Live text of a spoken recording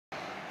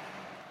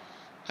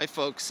Hi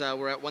folks,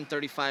 we're at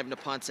 135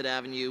 Neponset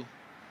Avenue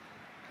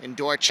in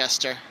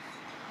Dorchester.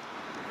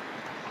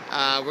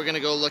 We're going to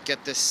go look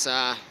at this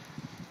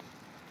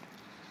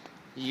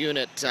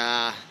unit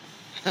that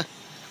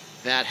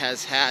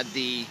has had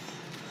the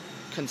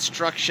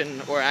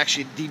construction, or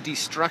actually the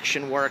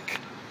destruction work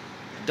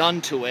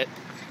done to it.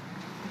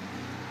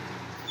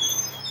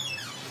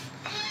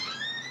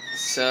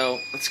 So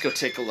let's go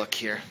take a look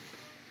here.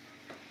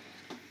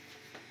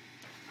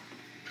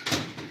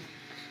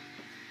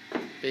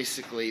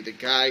 Basically, the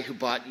guy who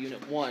bought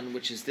Unit 1,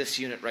 which is this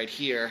unit right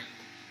here,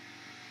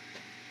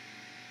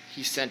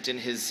 he sent in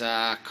his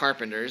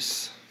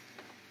carpenters,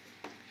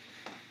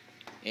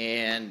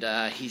 and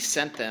he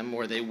sent them,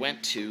 or they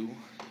went to,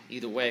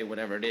 either way,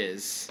 whatever it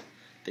is,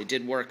 they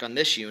did work on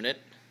this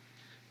unit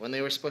when they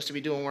were supposed to be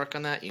doing work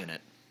on that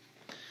unit.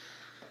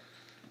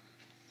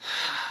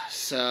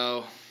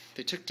 So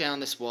they took down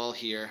this wall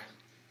here.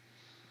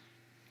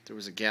 There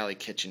was a galley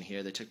kitchen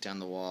here. They took down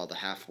the wall, the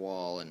half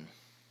wall, and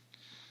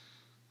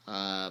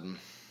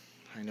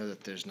I know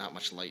that there's not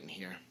much light in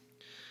here.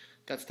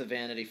 That's the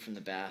vanity from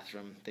the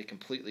bathroom. They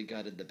completely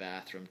gutted the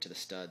bathroom to the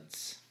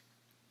studs,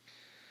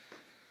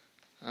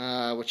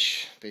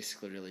 which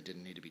basically really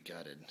didn't need to be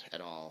gutted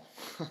at all.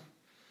 It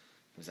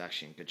was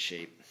actually in good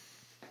shape.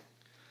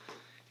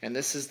 And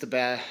this is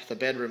the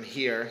bedroom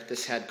here.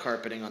 This had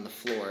carpeting on the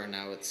floor.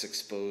 Now it's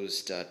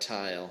exposed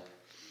tile.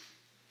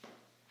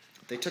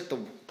 They took the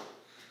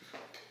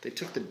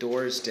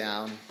doors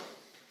down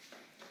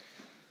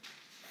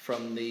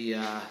from the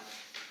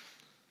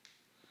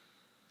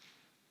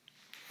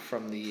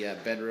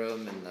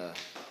bedroom and the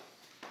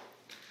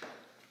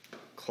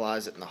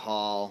closet in the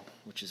hall,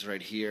 which is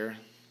right here.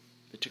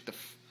 They took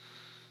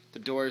the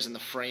doors and the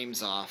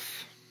frames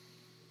off,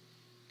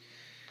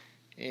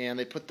 and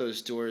they put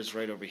those doors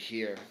right over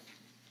here.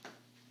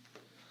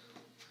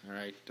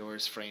 Alright,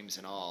 doors, frames,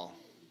 and all.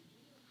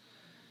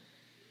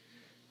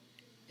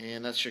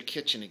 And that's your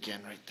kitchen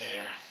again right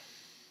there.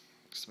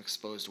 Some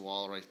exposed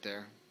wall right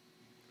there.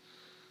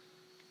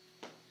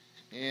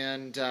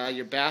 And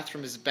your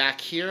bathroom is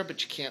back here,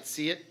 but you can't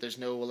see it. There's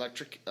no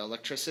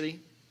electricity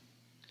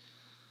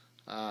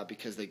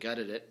because they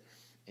gutted it.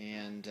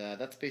 And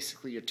that's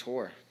basically your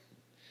tour.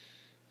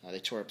 They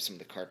tore up some of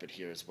the carpet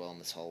here as well in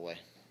this hallway.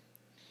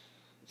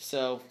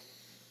 So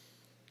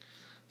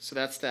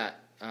that's that.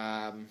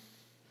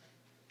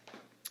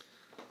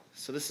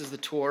 So this is the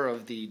tour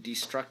of the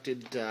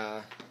destructed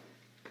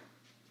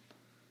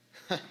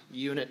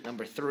unit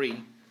number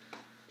 3.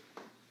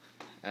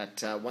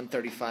 At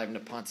 135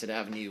 Neponset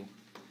Avenue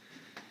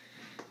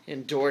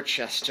in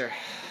Dorchester.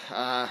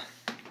 If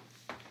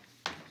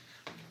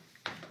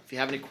you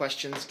have any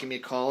questions, give me a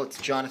call. It's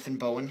Jonathan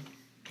Bowen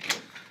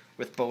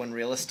with Bowen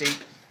Real Estate.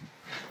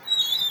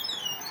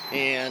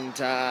 And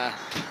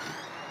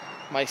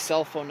my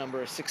cell phone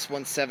number is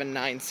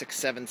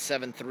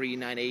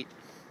 617-967-7398.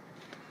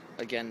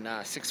 Again,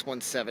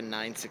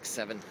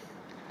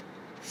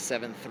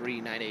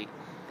 617-967-7398.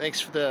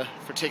 Thanks for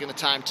taking the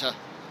time to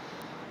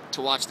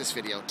watch this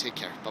video. Take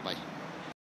care. Bye-bye.